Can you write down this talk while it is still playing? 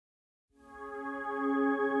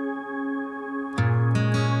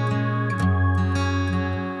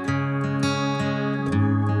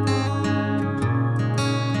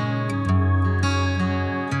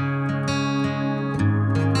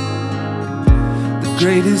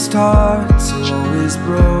greatest hearts are always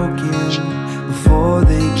broken before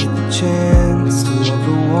they get the chance to love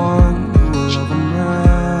the one who will love them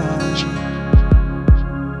right.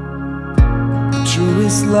 The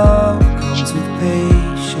truest love comes with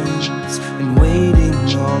patience and waiting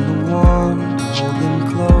on the one to hold them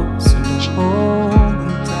close and to hold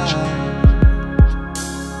them tight.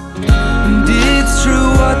 And it's true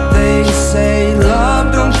what they say,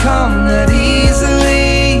 love don't come that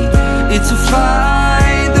easily. It's a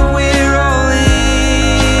fight that we're all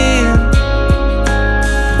in,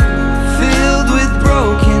 filled with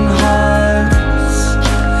broken hearts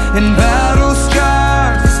and battle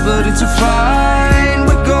scars, but it's a fight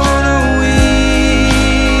we're gonna win.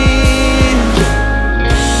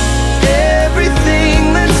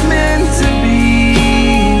 Everything that's meant to be,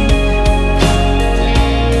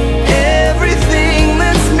 everything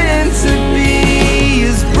that's meant to be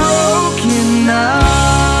is broken now.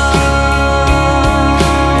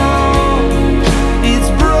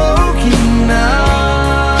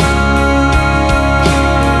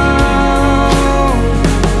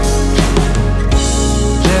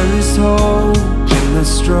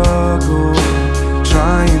 Struggle,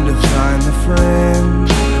 trying to find the friend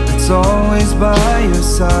that's always by your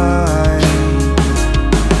side.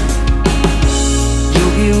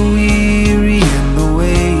 You'll get weary in the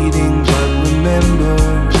waiting, but remember,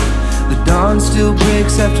 the dawn still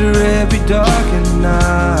breaks after every darkened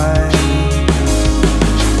night.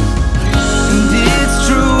 And it's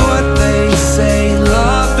true what they say,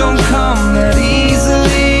 love don't come that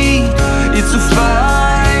easily. It's a fight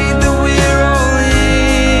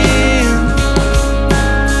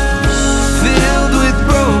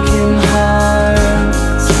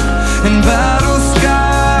battle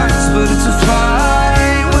scars, but it's a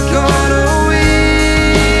fight we're gonna win.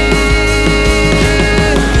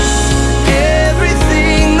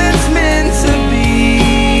 Everything that's meant to be,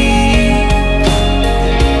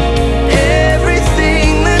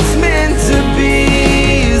 everything that's meant to be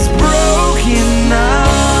is broken now.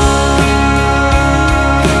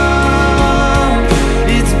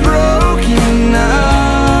 It's broken now.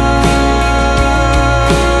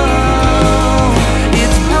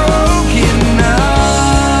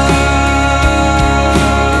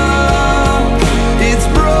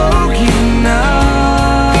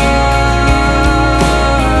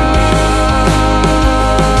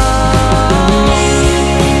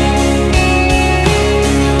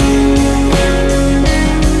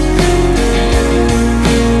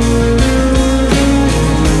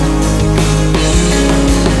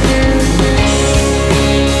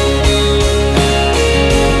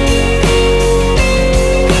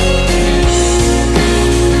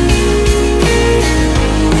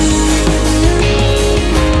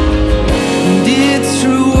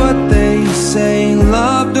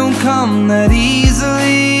 That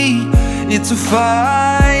easily, it's a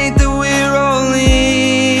fight that we're all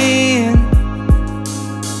in,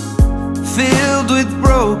 filled with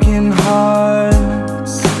broken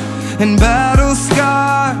hearts and battle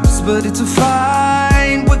scars, but it's a fight